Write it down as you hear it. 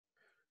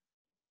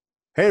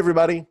Hey,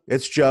 everybody,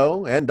 it's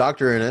Joe and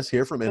Dr. Ennis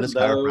here from Ennis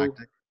Hello.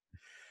 Chiropractic.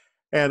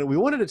 And we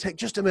wanted to take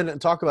just a minute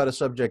and talk about a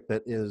subject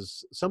that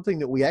is something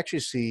that we actually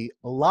see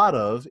a lot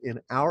of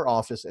in our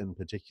office in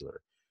particular.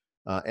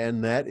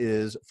 And that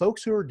is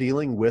folks who are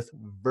dealing with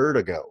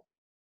vertigo.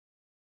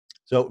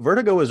 So,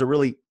 vertigo is a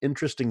really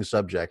interesting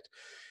subject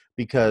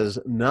because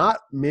not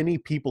many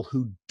people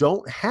who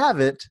don't have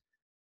it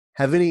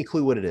have any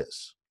clue what it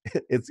is.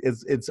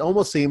 It's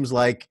almost seems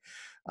like,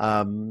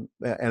 and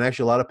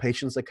actually a lot of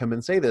patients that come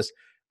and say this,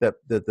 that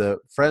the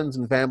friends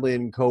and family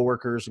and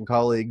coworkers and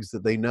colleagues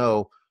that they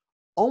know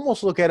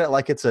almost look at it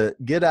like it's a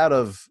get out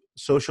of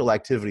social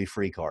activity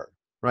free card,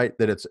 right?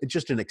 That it's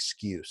just an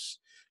excuse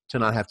to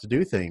not have to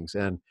do things.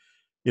 And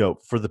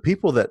for the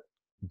people that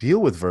deal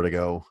with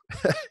vertigo,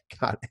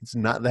 God, it's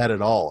not that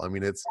at all. I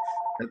mean,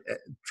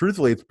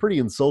 truthfully, it's pretty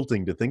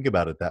insulting to think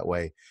about it that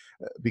way,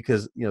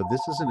 because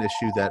this is an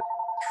issue that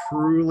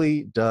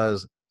truly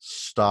does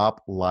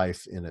stop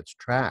life in its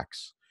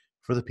tracks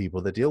for the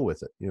people that deal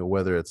with it.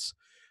 Whether it's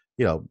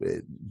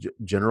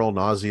general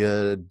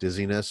nausea,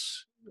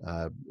 dizziness,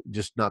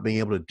 just not being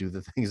able to do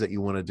the things that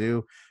you want to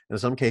do, and in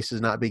some cases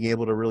not being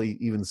able to really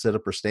even sit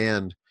up or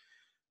stand.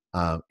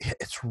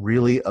 It's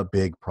really a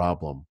big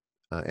problem,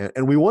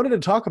 and we wanted to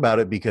talk about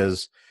it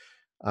because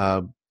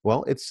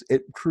well,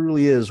 it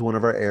truly is one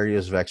of our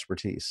areas of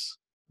expertise.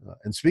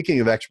 And speaking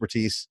of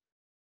expertise,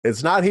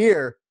 it's not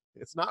here.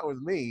 It's not with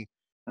me.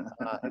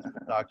 It's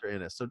with Dr.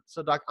 Ennis.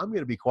 So Doc, I'm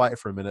going to be quiet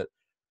for a minute.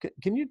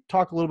 Can you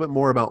talk a little bit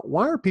more about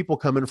why are people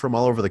coming from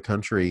all over the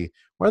country?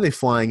 Why are they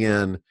flying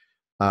in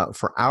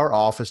for our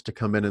office to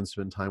come in and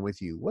spend time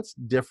with you? What's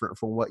different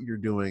from what you're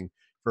doing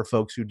for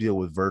folks who deal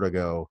with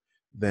vertigo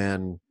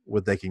than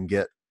what they can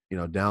get,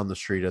 down the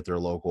street at their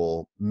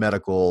local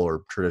medical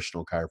or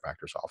traditional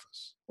chiropractor's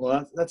office?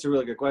 Well, that's a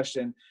really good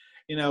question.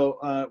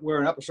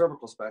 We're an upper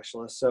cervical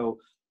specialist, so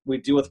we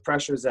deal with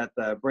pressures at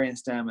the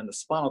brainstem and the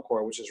spinal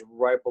cord, which is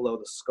right below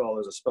the skull.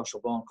 There's a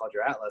special bone called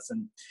your atlas,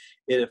 and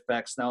it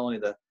affects not only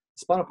the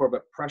spinal cord,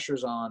 but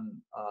pressures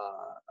on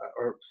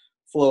or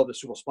flow of the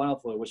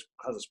cerebrospinal fluid, which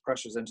causes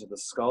pressures into the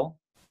skull.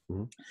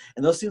 Mm-hmm.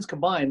 And those things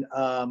combined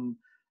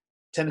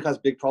tend to cause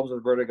big problems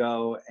with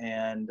vertigo,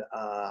 and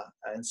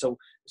so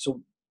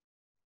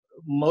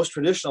most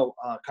traditional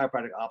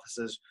chiropractic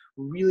offices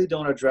really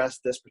don't address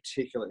this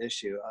particular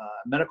issue.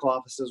 Medical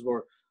offices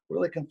were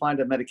really confined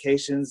to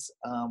medications,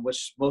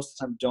 which most of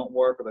the time don't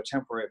work, or they're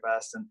temporary at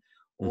best,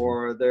 Mm-hmm.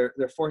 or they're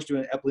forced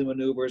doing Epley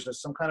maneuvers or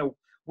some kind of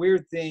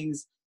weird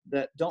things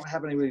that don't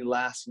have any really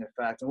lasting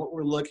effect. And what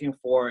we're looking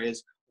for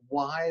is,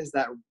 why is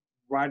that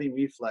riding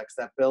reflex,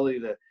 that ability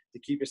to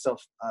keep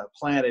yourself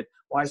planted,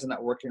 why is it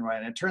not working right?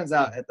 And it turns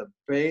out at the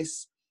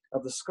base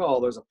of the skull,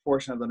 there's a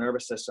portion of the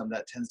nervous system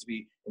that tends to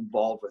be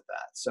involved with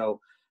that. So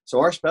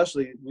our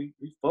specialty, we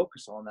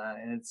focus on that,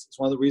 and it's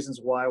one of the reasons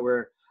why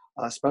we're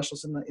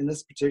specialists in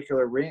this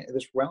particular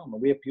this realm.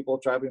 And we have people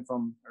driving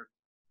from or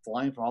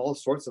flying from all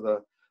sorts of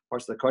the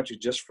parts of the country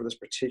just for this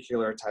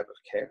particular type of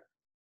care.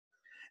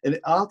 And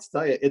I'll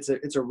tell you, it's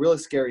a really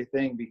scary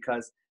thing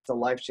because it's a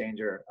life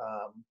changer.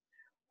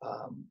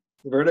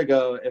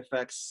 Vertigo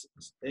affects,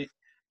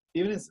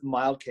 even in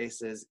mild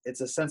cases,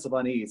 it's a sense of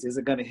unease. Is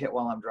it going to hit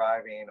while I'm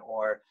driving,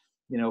 or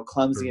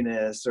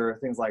clumsiness, or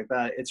things like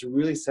that? It's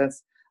really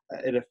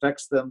it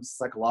affects them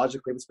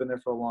psychologically. It's been there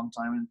for a long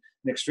time. And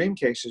in extreme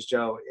cases,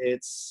 Joe,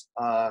 it's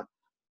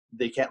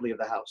they can't leave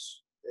the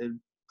house.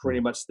 Pretty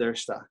much they're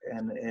stuck,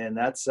 and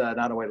that's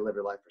not a way to live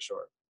your life for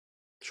sure.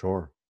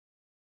 Sure.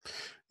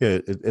 Yeah,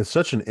 it's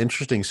such an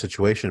interesting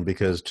situation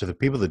because to the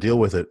people that deal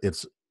with it,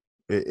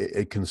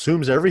 it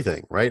consumes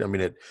everything, right? I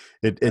mean, it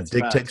That's a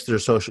dictates fact. their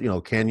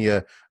social. Can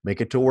you make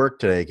it to work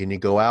today? Can you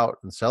go out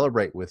and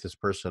celebrate with this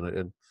person?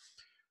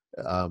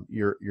 And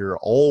you're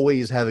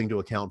always having to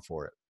account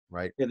for it,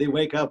 right? Yeah, they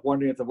wake up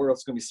wondering if the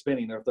world's going to be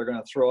spinning or if they're going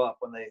to throw up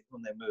when they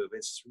move.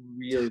 It's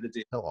really the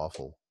deal. How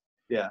awful.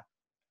 Yeah.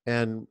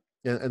 And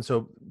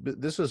so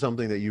this is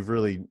something that you've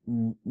really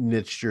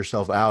niched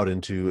yourself out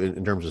into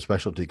in terms of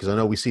specialty, because I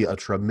know we see a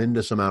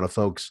tremendous amount of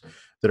folks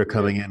that are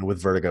coming in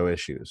with vertigo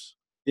issues.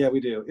 Yeah, we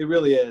do. It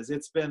really is.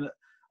 It's been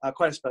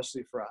quite a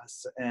specialty for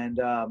us, and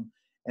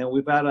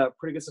we've had a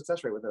pretty good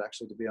success rate with it,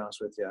 actually, to be honest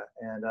with you.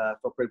 And I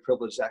feel pretty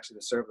privileged actually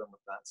to serve them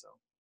with that.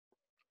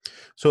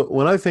 So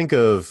when I think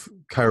of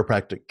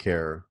chiropractic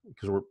care,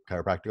 because we're a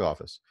chiropractic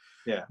office,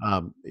 Yeah,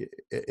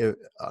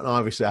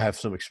 obviously I have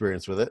some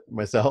experience with it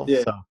myself.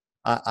 yeah, So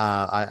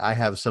I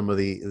have some of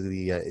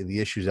the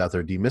issues out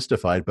there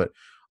demystified, but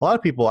a lot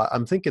of people,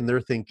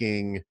 they're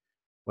thinking,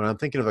 when I'm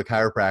thinking of a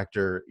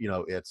chiropractor,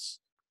 it's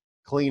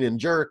clean and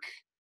jerk,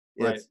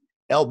 right, it's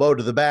elbow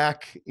to the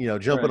back,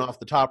 jumping right. off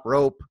the top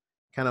rope,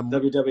 kind of.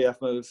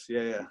 WWF moves.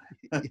 Yeah,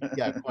 Yeah,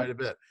 yeah. quite a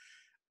bit.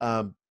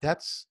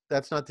 That's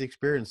not the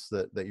experience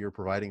that you're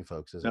providing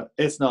folks, is it? No,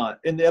 it's not.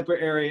 In the upper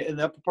area, in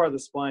the upper part of the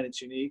spine,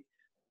 it's unique.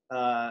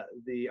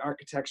 The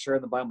architecture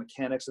and the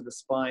biomechanics of the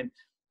spine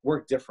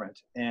work different.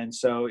 And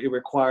so it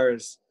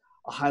requires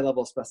a high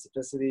level of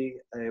specificity.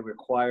 It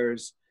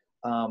requires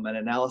an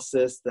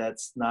analysis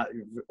that's not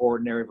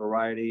ordinary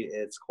variety.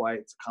 It's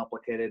quite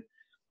complicated.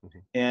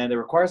 Mhm. And it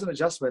requires an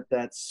adjustment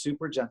that's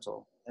super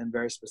gentle and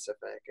very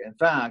specific. In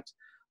fact,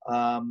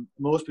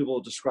 most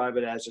people describe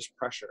it as just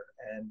pressure,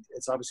 and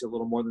it's obviously a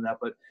little more than that,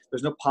 but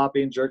there's no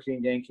popping,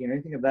 jerking, yanking, or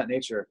anything of that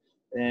nature.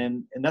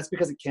 And that's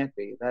because it can't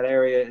be. That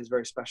area is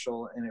very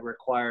special, and it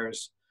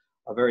requires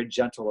a very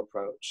gentle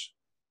approach.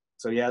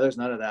 So yeah, there's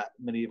none of that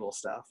medieval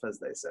stuff, as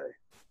they say.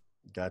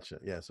 Gotcha.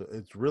 Yeah. So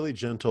it's really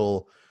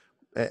gentle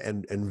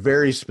and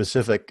very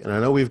specific. And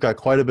I know we've got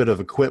quite a bit of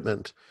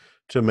equipment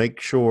to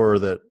make sure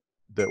that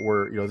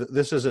we're,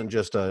 this isn't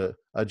just a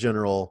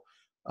general,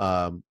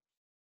 um,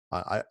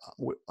 I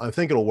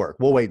think it'll work.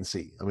 We'll wait and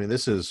see. I mean,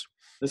 This is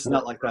we're,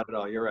 not like that at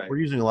all. You're right. we're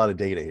using a lot of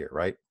data here,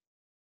 right?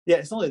 Yeah,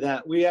 it's not only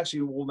that. We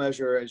actually will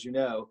measure, as you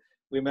know,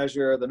 we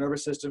measure the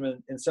nervous system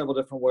in several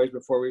different ways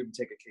before we even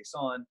take a case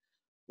on.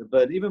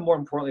 But even more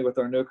importantly, with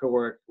our NUCA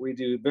work, we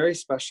do very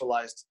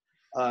specialized,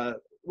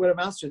 what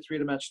amounts to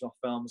three-dimensional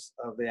films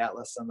of the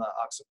atlas and the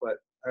occiput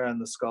and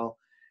the skull.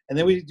 And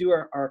then we do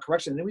our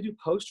correction. And then we do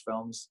post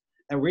films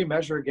and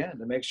remeasure again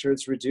to make sure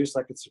it's reduced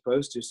like it's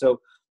supposed to.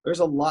 So there's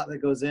a lot that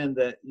goes in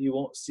that you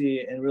won't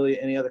see in really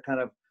any other kind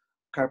of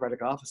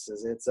chiropractic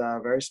offices. It's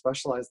very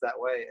specialized that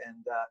way.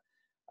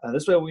 And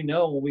this way we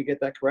know when we get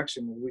that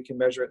correction, we can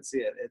measure it and see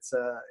it. It's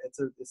the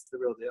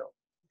real deal.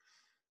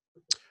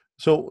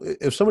 So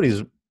if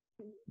somebody's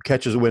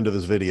catches wind of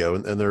this video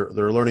and they're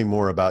learning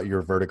more about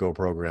your Vertigo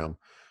program,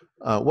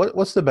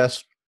 what's the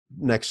best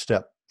next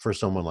step for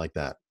someone like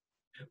that?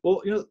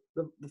 Well,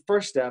 the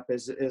first step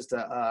is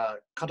to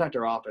contact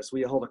our office.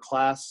 We hold a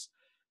class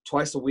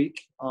twice a week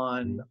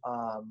on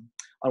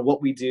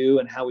what we do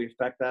and how we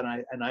affect that.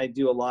 And I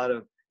do a lot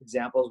of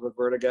examples with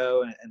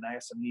Vertigo, and I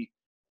have some neat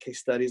case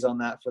studies on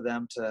that for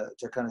them to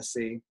kind of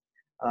see.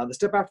 The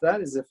step after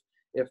that is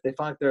if they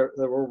find that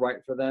we're right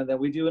for them, then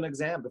we do an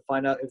exam to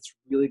find out if it's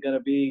really going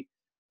to be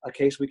a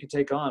case we can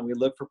take on. We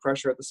look for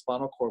pressure at the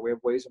spinal cord. We have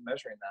ways of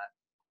measuring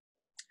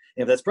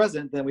that. If that's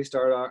present, then we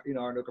start our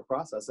NUCA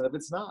process. And if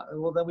it's not,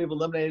 well, then we've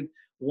eliminated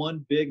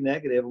one big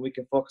negative, and we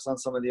can focus on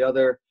some of the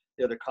other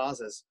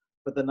causes.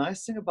 But the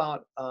nice thing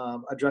about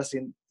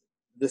addressing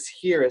this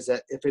here is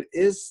that if it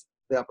is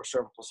the upper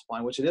cervical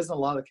spine, which it is in a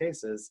lot of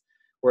cases,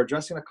 we're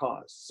addressing a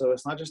cause. So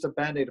it's not just a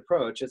Band-Aid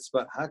approach. It's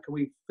about how can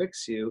we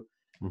fix you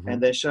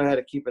and then show you how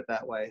to keep it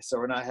that way. So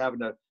we're not having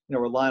to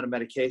rely on a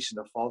medication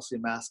to falsely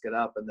mask it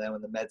up, and then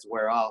when the meds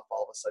wear off,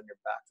 all of a sudden you're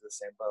back to the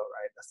same boat,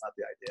 right? That's not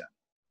the idea.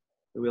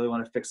 We really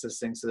want to fix this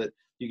thing so that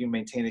you can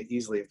maintain it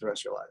easily for the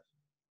rest of your life.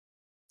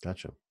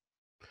 Gotcha.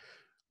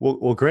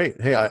 Well, great.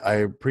 Hey, I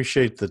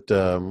appreciate that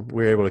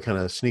we were able to kind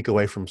of sneak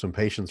away from some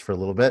patients for a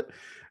little bit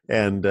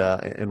and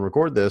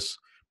record this.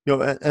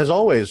 As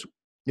always,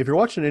 if you're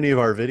watching any of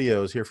our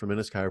videos here from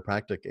Innis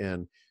Chiropractic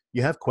and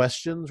you have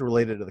questions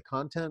related to the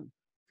content,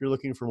 if you're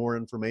looking for more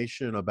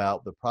information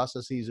about the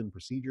processes and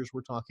procedures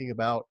we're talking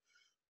about,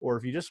 or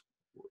if you just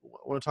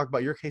want to talk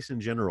about your case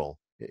in general,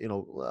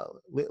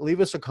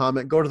 leave us a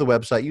comment, go to the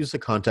website, use the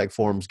contact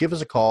forms, give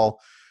us a call.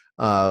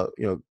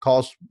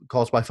 Call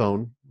us by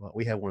phone. Well,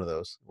 we have one of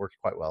those, works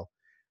quite well.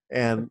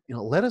 And,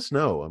 let us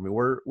know. I mean,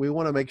 we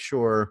want to make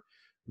sure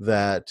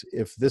that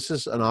if this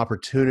is an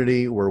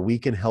opportunity where we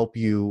can help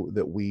you,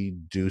 that we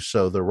do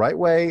so the right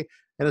way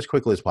and as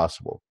quickly as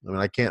possible. I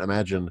mean, I can't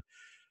imagine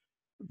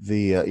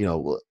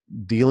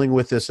dealing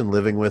with this and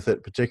living with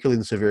it, particularly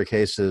in severe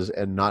cases,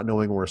 and not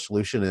knowing where a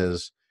solution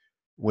is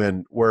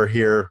when we're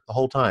here the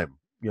whole time,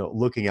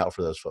 looking out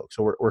for those folks.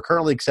 So we're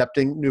currently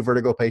accepting new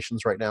Vertigo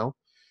patients right now.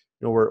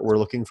 We're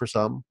looking for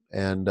some,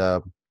 and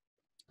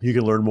you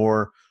can learn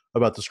more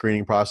about the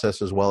screening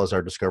process as well as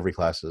our discovery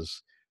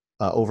classes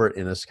over at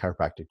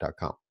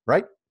innischiropractic.com.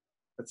 Right?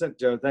 That's it,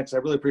 Joe. Thanks. I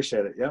really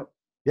appreciate it. Yep.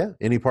 Yeah.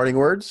 Any parting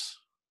words?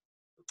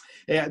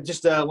 Yeah.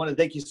 Just want to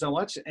thank you so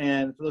much.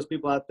 And for those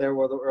people out there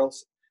where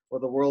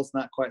the world's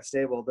not quite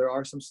stable, there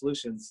are some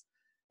solutions,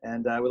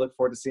 and we look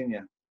forward to seeing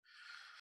you.